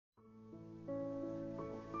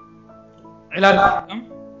எல்லாருக்கும் வணக்கம்.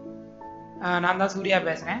 நான் தான் சூர்யா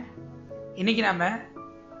பேசுகிறேன். இன்னைக்கு நம்ம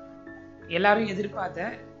எல்லாரும் எதிர்பார்த்த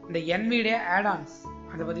இந்த nvda add-ons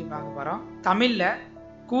அதை பற்றி பார்க்க போகிறோம். தமிழில்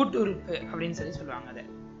கூட்டுறுப்பு அப்படின்னு சொல்லுவாங்க. அதை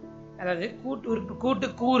அதாவது கூட்டுறுப்பு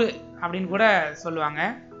கூட்டுக்கூறு அப்படின்னு கூட சொல்லுவாங்க.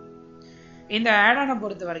 இந்த ஆடானை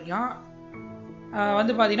பொறுத்த வரைக்கும்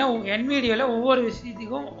வந்து பார்த்தீங்கன்னா nvdaவில் ஒவ்வொரு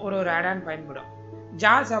விஷயத்துக்கும் ஒரு ஆடான் பயன்படும்.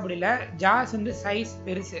 ஜாஸ் அப்படி இல்லை, ஜாஸ் வந்து சைஸ்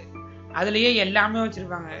பெருசு, அதுலேயே எல்லாமே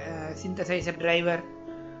வச்சுருப்பாங்க. சிந்தசைசர் டிரைவர்,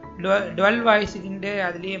 டுவெல் வாய்ஸுக்குண்டு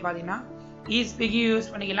அதுலேயே பார்த்தீங்கன்னா இஸ்பீக்கும்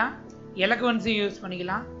யூஸ் பண்ணிக்கலாம், எலக்வன்ஸும் யூஸ்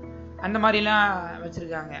பண்ணிக்கலாம், அந்த மாதிரிலாம்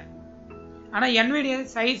வச்சுருக்காங்க. ஆனால் nvda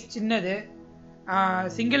சைஸ் சின்னது,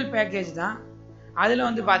 சிங்கிள் பேக்கேஜ் தான். அதில்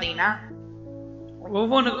வந்து பார்த்தீங்கன்னா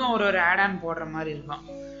ஒவ்வொன்றுக்கும் ஒரு ஆடான் போடுற மாதிரி இருக்கும்.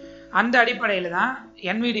 அந்த அடிப்படையில் தான்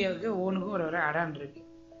nvdaவுக்கு ஒவ்வொன்றுக்கும் ஒரு ஆடான் இருக்குது.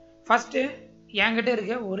 ஃபஸ்ட்டு என்கிட்ட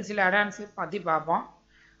இருக்க ஒரு சில அடான்ஸை பற்றி பார்ப்போம்.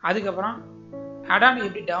 அதுக்கப்புறம் அடான்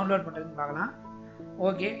எப்படி டவுன்லோட் பண்ணுறதுன்னு பார்க்கலாம்.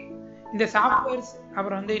 ஓகே, இந்த சாஃப்ட்வேர்ஸ்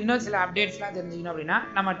அப்புறம் வந்து இன்னும் சில அப்டேட்ஸ்லாம் தெரிஞ்சுக்கணும் அப்படின்னா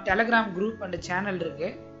நம்ம டெலகிராம் குரூப் அண்ட் சேனல் இருக்குது.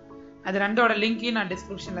 அது ரெண்டோட லிங்க்கையும் நான்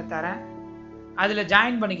டிஸ்கிரிப்ஷனில் தரேன். அதில்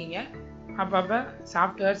ஜாயின் பண்ணிக்கிங்க. அப்பப்போ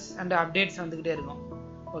சாஃப்ட்வேர்ஸ் அண்ட் அப்டேட்ஸ் வந்துக்கிட்டே இருக்கும்.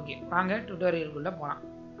 ஓகே, வாங்க டுட்டோரியலுக்குள்ளே போகலாம்.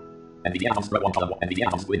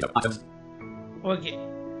 ஓகே,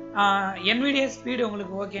 nvda ஸ்பீடு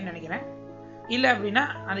உங்களுக்கு ஓகேன்னு நினைக்கிறேன். இல்லை அப்படின்னா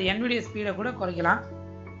அந்த nvda ஸ்பீடை கூட குறைக்கலாம்.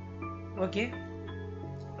 ஓகே,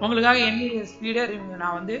 உங்களுக்காக nvda ஸ்பீடை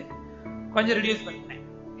நான் வந்து கொஞ்சம் ரெடியூஸ் பண்ணிக்கிறேன்.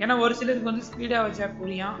 ஏன்னா ஒரு சிலருக்கு வந்து ஸ்பீடாக வச்சா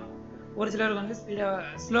புரியும், ஒரு சிலருக்கு வந்து ஸ்பீடாக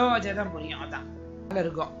ஸ்லோவாக வச்சா தான் புரியும். அதான் அதில்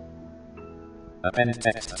இருக்கும்.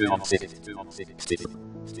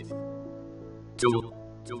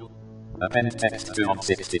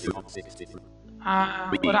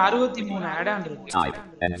 ஒரு 63 ஆடான் இருக்கு.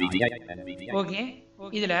 ஓகே,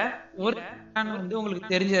 இதுல ஒரு ஆடான் வந்து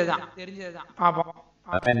உங்களுக்கு தெரிஞ்சதுதான் பாப்போம்.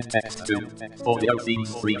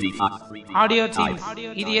 ஆடியோ தீம்ஸ்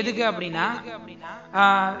இது எதுக்கு அப்படின்னா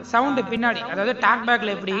சவுண்ட் பின்னாடி, அதாவது டாக்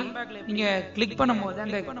பேக்ல எப்படி நீங்க கிளிக் பண்ணும்போது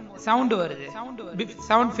அந்த சவுண்ட் வருது,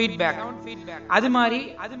 சவுண்ட் ஃபீட்பேக், அது மாதிரி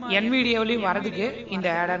nvdaவிலையும் வரதுக்கு இந்த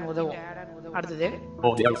ஆடான் உதவும். அடுத்தது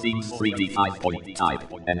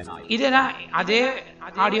இதுதான் அதே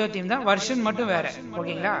ஆடியோ தீம் தான், வெர்ஷன் மட்டும் வேற.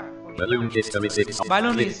 ஓகேங்களா, பலூன் ஹிஸ்டரி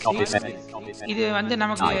இது வந்து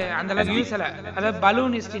நமக்கு அந்த அளவுக்கு யூஸ் இல்ல. அதாவது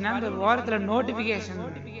பலூன் ஹிஸ்டரினா அந்த ஓரத்துல நோட்டிபிகேஷன்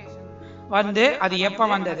வந்து அது எப்ப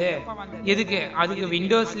வந்தது எதுக்கு, அதுக்கு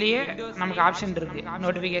விண்டோஸ்லயே நமக்கு ஆப்ஷன் இருக்கு,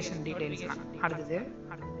 நோட்டிபிகேஷன் டீடைல்ஸ்லாம். அடுத்தது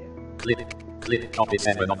கிளிப்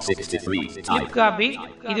காப்பி,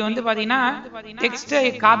 இது வந்து பாத்தீங்கன்னா டெக்ஸ்டை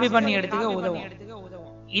காப்பி பண்ணி எடுத்துக்க உதவும்.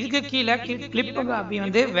 இதுக்கு கீழே கிளிப் காப்பி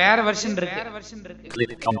வந்து வேற வெர்ஷன் இருக்கு.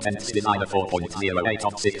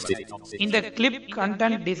 இந்த கிளிப்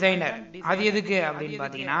கண்டென்ட் டிசைனர் அது எதுக்கு அப்படின்னு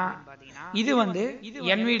பாத்தீங்கன்னா இது வந்து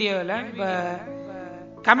nvdaவில் இப்ப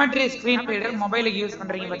கமெண்ட்ரி ஸ்கிரீன் ரீடர் மொபைலுக்கு யூஸ்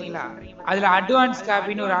பண்றீங்க பாத்தீங்களா, அதுல அட்வான்ஸ்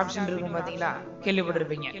காப்பின்னு ஒரு ஆப்ஷன் இருக்கும் பாத்தீங்களா,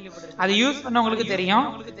 கேள்விப்பட்டிருப்பீங்க. அது யூஸ் பண்ணவங்களுக்கு தெரியும்,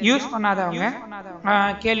 யூஸ் பண்ணாதவங்க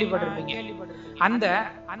கேள்விப்பட்டிருப்பீங்க. அந்த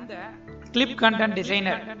கிளிப் கண்டென்ட்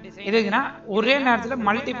டிசைனர் எதுக்குன்னா ஒரே நேரத்துல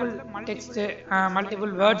multiple text,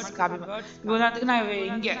 multiple words copy. உதாரணத்துக்கு நான்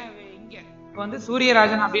இங்க இப்போ வந்து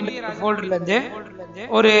சூரியராஜன் அப்படின்ற ஃபோல்டர்ல இருந்து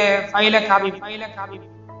ஒரு ஃபைலை காப்பி,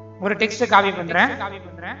 ஒரு டெக்ஸ்ட காப்பி பண்றேன்.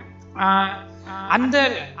 அந்த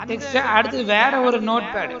டெக்ஸ்ட் அடுத்து வேற ஒரு நோட்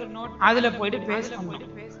பேட் அதுல போயிட்டு பேஸ்ட் பண்ணணும்.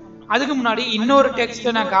 அதுக்கு முன்னாடி இன்னொரு டெக்ஸ்ட்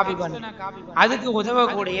நான் காப்பி பண்ணேன். அதுக்கு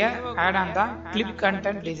உதவக்கூடிய ஆடான் தான் கிளிப்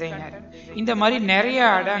கண்டென்ட் டிசைனர். இந்த மாதிரி நிறைய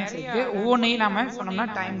ஆடான்ஸ் இருக்கு. ஒவ்வொன்றையும் நாம சொன்னோம்னா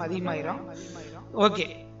டைம் அதிகமாயிரும். ஓகே,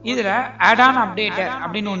 இதுல ஆடான் அப்டேட்டர்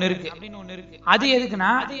அப்படின்னு ஒண்ணு இருக்கு. அது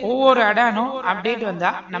எதுக்குன்னா ஒவ்வொரு ஆடானும் அப்டேட்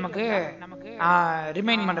வந்தா நமக்கு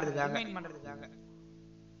ரிமைண்ட் பண்றதுக்காக.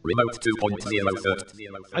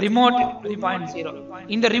 ரிமோட் 2.0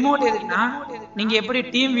 இந்த ரிமோட் எதுக்குன்னா நீங்க எப்படி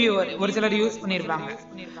டீம் வியூவர் ஒரு சிலர் யூஸ் பண்ணிருப்பாங்க,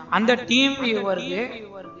 அந்த டீம் வியூவருக்கு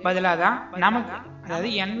பதிலாக தான் நமக்கு, அதாவது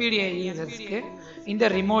nvda யூசர்ஸ்க்கு இந்த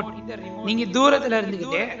ரிமோட் நீங்க தூரத்துல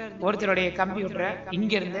இருந்துகிட்டே ஒருத்தருடைய கம்ப்யூட்டரை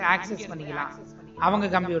இங்க இருந்து ஆக்சஸ் பண்ணிக்கலாம், அவங்க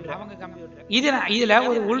கம்ப்யூட்டர். இதுல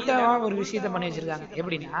ஒரு உல்டாவா ஒரு விஷயத்த பண்ணி வச்சிருக்காங்க.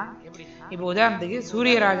 எப்படின்னா இப்ப உதாரணத்துக்கு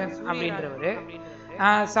சூரியராஜன் அப்படின்றவரு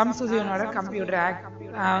சம்சுதியனோட கம்ப்யூட்டர்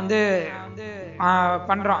வந்து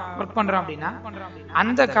ஒர்க் பண்றோம் அப்படின்னா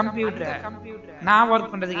அந்த கம்ப்யூட்டரை நான் ஒர்க்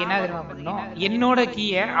பண்றதுக்கு என்ன தெரியுமா பண்ணணும், என்னோட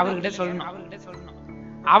கீயை அவர்கிட்ட சொல்லணும்.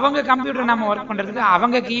 அவங்க கம்ப்யூட்டர் நம்ம ஒர்க் பண்றதுக்கு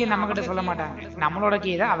அவங்க கீயை நம்ம கிட்ட சொல்ல மாட்டாங்க, நம்மளோட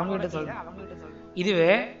கீயை தான் அவங்க கிட்ட சொல்லணும்.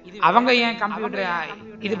 இதுவே அவங்க ஏன் கம்ப்யூட்டர்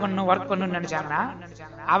இது பண்ணணும் ஒர்க் பண்ணணும்னு நினைச்சாங்கன்னா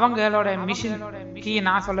அவங்களோட மிஷின் கீயை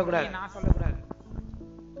நான் சொல்லக்கூடாது.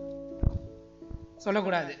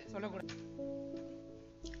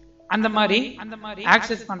 அந்த மாதிரி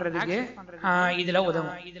ஆக்சஸ் பண்றதுக்கு இதுல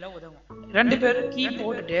உதவும். ரெண்டு பேரும் கீ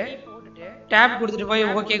போட்டுட்டு டேப் கொடுத்துட்டு போய்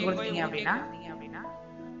ஓகே கொடுத்தீங்க அப்படின்னா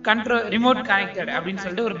கண்ட்ரோல் ரிமோட் கனெக்டட் அப்படின்னு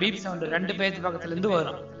சொல்லிட்டு ஒரு பீப் சவுண்ட் ரெண்டு பேருக்கு பக்கத்துல இருந்து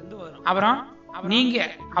வரும். அப்புறம் நீங்க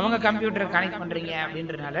அவங்க கம்ப்யூட்டர் கனெக்ட் பண்றீங்க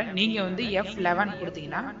அப்படின்றதுனால நீங்க வந்து F11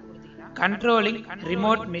 கொடுத்தீங்கன்னா கண்ட்ரோலிங்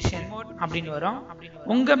ரிமோட் மிஷின் அப்படின்னு வரும்.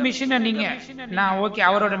 உங்க மிஷினை நீங்க நான் ஓகே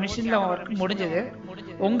அவரோட மிஷின்ல ஒர்க் முடிஞ்சது,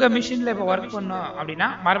 உங்க மிஷின்ல இப்ப ஒர்க் பண்ணும் அப்படின்னா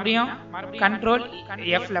மறுபடியும் கண்ட்ரோல்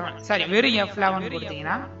F11 சாரி வெறும் F11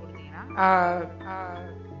 கொடுத்தீங்கன்னா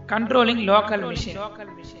கண்ட்ரோலிங் லோக்கல் மிஷின்.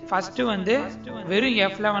 ஃபர்ஸ்ட் வந்து வெறும்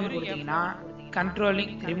F11 கொடுத்தீங்கன்னா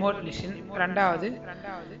கண்ட்ரோலிங் ரிமோட் மிஷின், ரெண்டாவது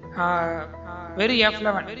வெறும்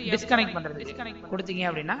F11 டிஸ்கனெக்ட் பண்றது கொடுத்தீங்க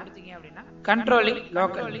அப்படின்னா கண்ட்ரோலிங்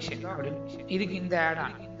லோக்கல் மிஷின் அப்படின்னு. இதுக்கு இந்த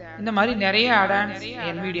ஆட்-ஆன் இந்த மாதிரி நிறைய ஆட்-ஆன்ஸ்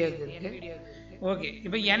NVIDIAக்கு இருக்கு. ஓகே,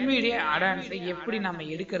 இப்போ NVIDIA ஆட்-ஆன்ஸை எப்படி நம்ம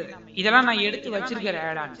எடுக்கிறது, இதெல்லாம் நான் எடுத்து வச்சிருக்கிற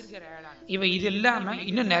ஆட்-ஆன்ஸ். இப்போ இது இல்லாம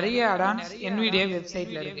இன்னும் நிறைய ஆட்-ஆன்ஸ் NVIDIA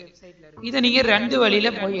வெப்சைட்ல இருக்கு. இதை நீங்க ரெண்டு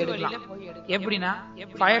வழியில போய் எடுக்கலாம். எப்படின்னா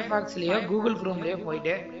ஃபயர்பாக்ஸ்லயோ கூகுள் குரோம்லயோ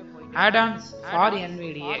போயிட்டு add-ons for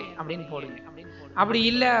NVIDIA அப்படின்னு போடுங்க. அப்படி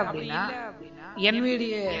இல்லை அப்படின்னா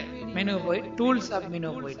NVIDIA மெனு போய் டூல்ஸ் ஆப்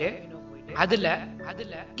மெனு போயிட்டு அதுல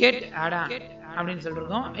கெட் add-on அப்படின்னு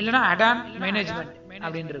சொல்லிருக்கோம், இல்லைன்னா add-on மேனேஜ்மெண்ட்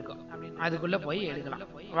அப்படின்னு இருக்கும், அதுக்குள்ள போய் எடுக்கலாம்.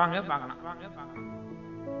 வாங்க பார்க்கலாம்.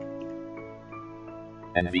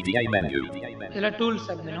 NVDA menu. இதுல tools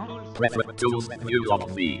app menu, Preferred tools view on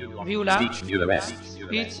V. வியூல Speech viewer S.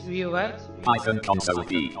 Speech viewer, Python console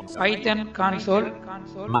V. Python console,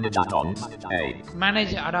 Manage add-ons A.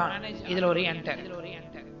 Manage add-on. இதுல ஒரு என்டர்,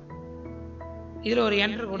 இதுல ஒரு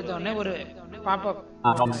என்டர் கொடுத்த உடனே ஒரு pop-up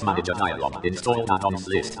Add-ons manager dialog. Install add-ons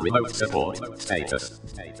list. Remote support. Status.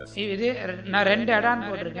 இது நான் ரெண்டு add-on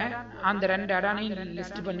போட்டிருக்கேன், அந்த ரெண்டு add-oனையும்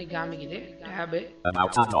லிஸ்ட் பண்ணி காமிக்குது. tab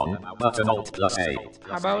About add-on button Alt plus A.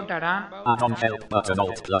 about add-on, Add-on help button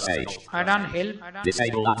Alt plus H. add-on help,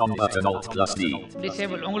 Disable add-on button Alt plus D.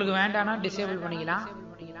 disable உங்களுக்கு வேண்டாம்னா disable பண்ணிக்கலாம்.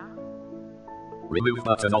 Remove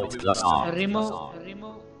button Alt plus R. remove,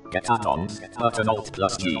 Get add-ons button Alt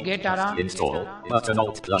plus G. get add-on, Install button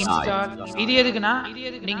Alt plus I. install. இது எதுக்குன்னா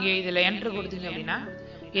நீங்க இதுல enter கொடுத்தீங்க அப்படின்னா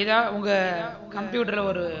ஏதாவது உங்க கம்ப்யூட்டர்ல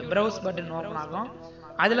ஒரு browse பட்டன் ஓபன் ஆகும்,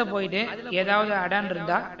 அதுல போயிட்டு ஏதாவது add-on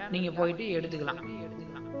இருந்தா நீங்க போயிட்டு எடுத்துக்கலாம்.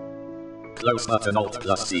 Close button Alt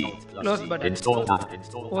plus C. Close button. Install add.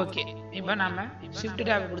 Okay, இப்போ நாம shift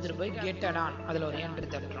tab கொடுத்துட்டு போய் get add-on அதுல ஒரு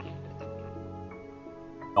enter தட்டுறோம்.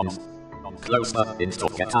 Close button.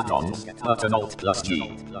 Install get add-ons button Alt plus G.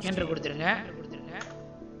 Enter கொடுத்துருங்க.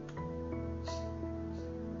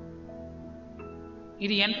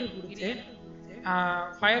 இது என்டர் கொடுத்து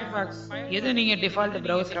ஃபயர்பாக்ஸ் எது நீங்க டிஃபால்ட்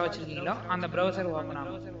பிரவுசரா வச்சிருக்கீங்களோ அந்த பிரவுசர் ஓபன்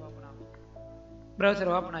ஆகும்.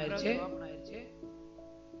 பிரவுசர் ஓபன் ஆயிருச்சு.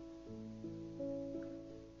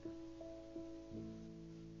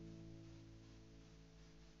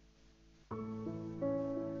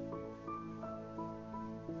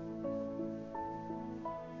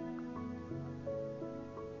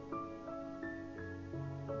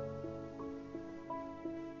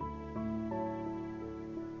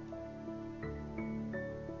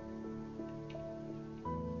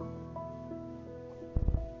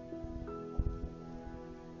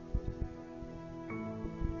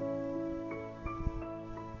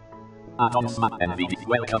 Add-ons map NVD.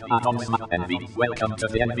 Welcome add-ons map NVD. Welcome to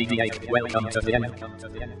the NVDA. Welcome to the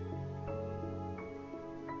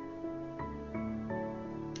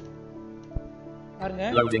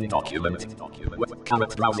பாருங்க. Loading document.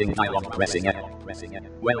 Carrot browsing dialog pressing F.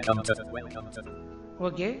 Welcome to.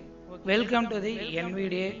 Okay, welcome to the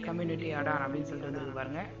NVDA community add-on அப்படின்னு சொல்லிட்டு வந்து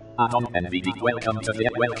பாருங்க. Add-on NVD. Welcome to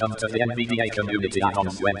the NVDA community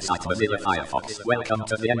add-ons website Mozilla Firefox. Welcome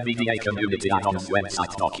to the NVDA community add-ons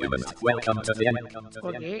website document. Welcome to the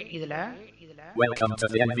okay, இதுல Welcome to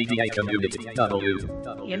the NVDA community W.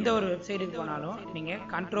 எந்த ஒரு வெப்சைட்டுக்கு போனாலும் நீங்க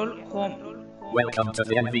control home Welcome to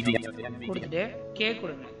the NVDA. கொடுத்துட்டு K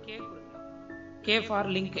கொடுங்க. K for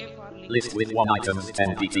link. List with 1 item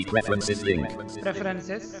NPT preferences link.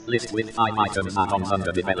 Preferences. List with 5 items add-ons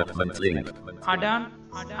under development link. Add-on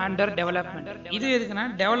under development. இது எதுக்குன்னா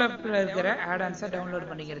டெவலப்ல இருக்கிற add-ons டவுன்லோட்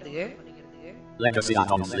பண்ணிக்கிறதுக்கு. Legacy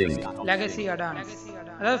add-ons link. Legacy add-ons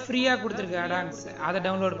அதாவது ஃப்ரீயா கொடுத்திருக்க add-ons அதை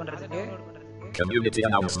டவுன்லோட் பண்றதுக்கு. Community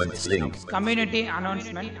announcements link. Community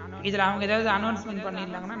announcement. இதுல அவங்க ஏதாவது அனௌன்ஸ்மென்ட்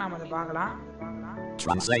பண்ணிருந்தாங்கன்னா நாம அதை பார்க்கலாம்.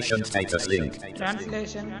 Translation status link.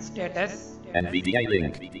 Translation status. NVDA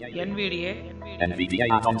link. NVDA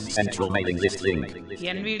add-ons central mailing list link.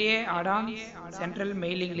 NVDA add-ons central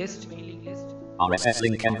mailing list. RSS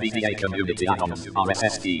link NVDA community add-ons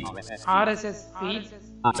RSS feed. RSS feed.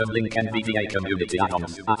 Atom link nvda community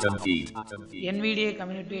add-ons. Atom feed. nvda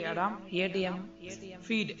community add-on ATM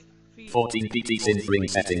feed. 14 pt sync ring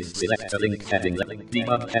settings. Select a link heading.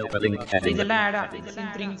 Debug helper link heading. இதெல்லாம் add-on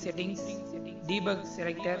sync ring settings, debug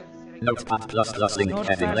selector, Notepad ++ link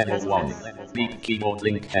heading level 1. Beep keyboard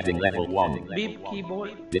link heading level 1. beep keyboard,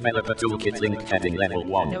 Developer toolkit link heading level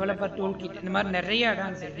 1. developer toolkit. இந்த மாதிரி நிறைய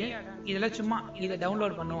add-ons இருக்கு. இதெல்லாம் சும்மா இத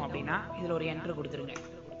download பண்ணனும் அப்படினா இதுல ஒரு என்டர் கொடுத்துருங்க.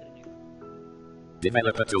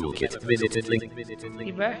 Developer toolkit visited link.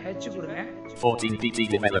 இப்ப h கொடுங்க. 14 pt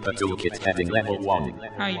developer toolkit heading level 1.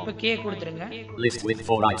 இப்ப k கொடுத்துருங்க. List with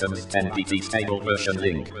 4 items 10 pt stable version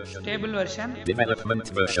link. stable version, Development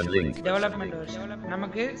version link. development version.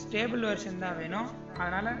 நமக்கு stable version தான் வேணும்.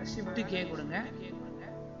 அதனால shift k கொடுங்க.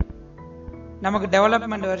 நமக்கு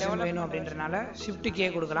development version வேணும் அப்படின்றனால shift k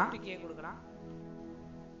கொடுக்கலாம்.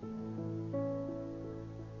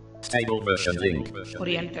 Stable version link.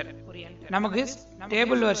 ஒரு enter. நமக்கு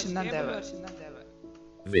stable version தான் தேவை.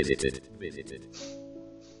 Visited.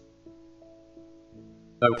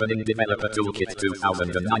 Opening developer toolkit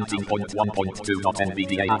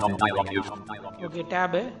 2019.1.2.nvda add-on dialog view. Okay,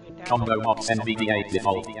 tab. Combo box nvda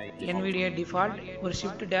default. nvda default. ஒரு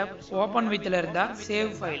shift tab. open with ல இருந்தா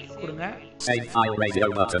save file கொடுங்க. Save file radio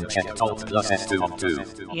button checked alt+S2 of 2.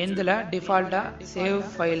 எந்தல default save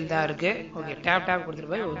file தான் இருக்கு. Okay, tab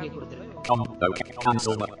கொடுத்துட்டு போய் okay கொடுத்துரு.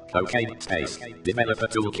 Cancel. Okay, space. Developer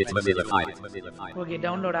toolkit Mozilla file. Okay,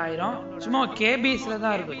 download ஆயிரும். சும்மா KBs ல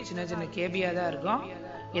தான் இருக்கும். சின்ன KB ஆ தான் இருக்கும்.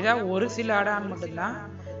 ஏதா ஒரு சில add-on மட்டும் தான்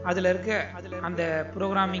அதுல இருக்க அந்த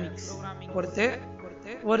ப்ரோகிராமிங் பொறுத்து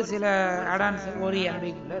ஒரு சில add-ons ஒரு MB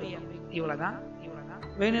குள்ள இருக்கும். இவ்வளவுதான்.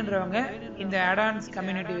 வேணும்ன்றவங்க இந்த add-ons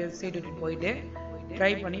கம்யூனிட்டி வெப்சைட்டுக்கு போயிட்டு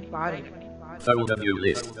ட்ரை பண்ணி பாருங்க. Folder view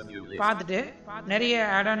list. பார்த்துட்டு நிறைய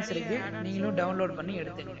add-ons இருக்கு. நீங்களும் டவுன்லோட் பண்ணி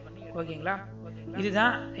எடுத்துங்க. ஓகேங்களா?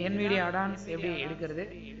 இதுதான் nvda add-ons எப்படி எடுக்கிறது,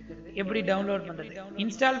 எப்படி டவுன்லோட் பண்றது.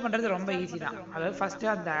 இன்ஸ்டால் பண்றது ரொம்ப ஈஸி தான். அதாவது ஃபர்ஸ்ட்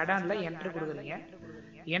அந்த add-onல என்டர் கொடுக்குறீங்க.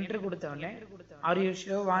 என்டர் கொடுத்த உடனே are you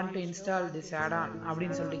sure want to install this add-on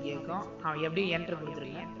அப்படின்னு சொல்லிட்டு கேட்கும். எப்படி என்டர்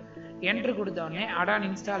கொடுத்துருங்க. என்டர் கொடுத்த உடனே add-on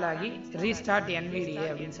இன்ஸ்டால் ஆகி ரீஸ்டார்ட் nvda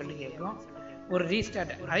அப்படின்னு சொல்லி கேட்கும். ஒரு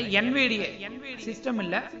ரீஸ்டார்ட், அது nvda சிஸ்டம்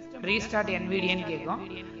இல்ல, ரீஸ்டார்ட் nvdaன்னு கேட்கும்.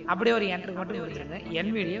 அப்படியே ஒரு என்டர் மட்டும் கொடுத்துருங்க.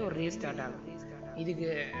 nvda ஒரு ரீஸ்டார்ட் ஆகும். இதுக்கு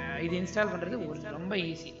இது இன்ஸ்டால் பண்றது ரொம்ப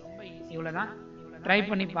ஈஸி. இவ்வளவுதான். ட்ரை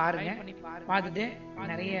பண்ணி பாருங்க. பார்த்துட்டு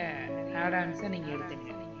நிறைய add-ons நீங்க எடுத்துங்க.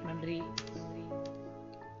 நன்றி.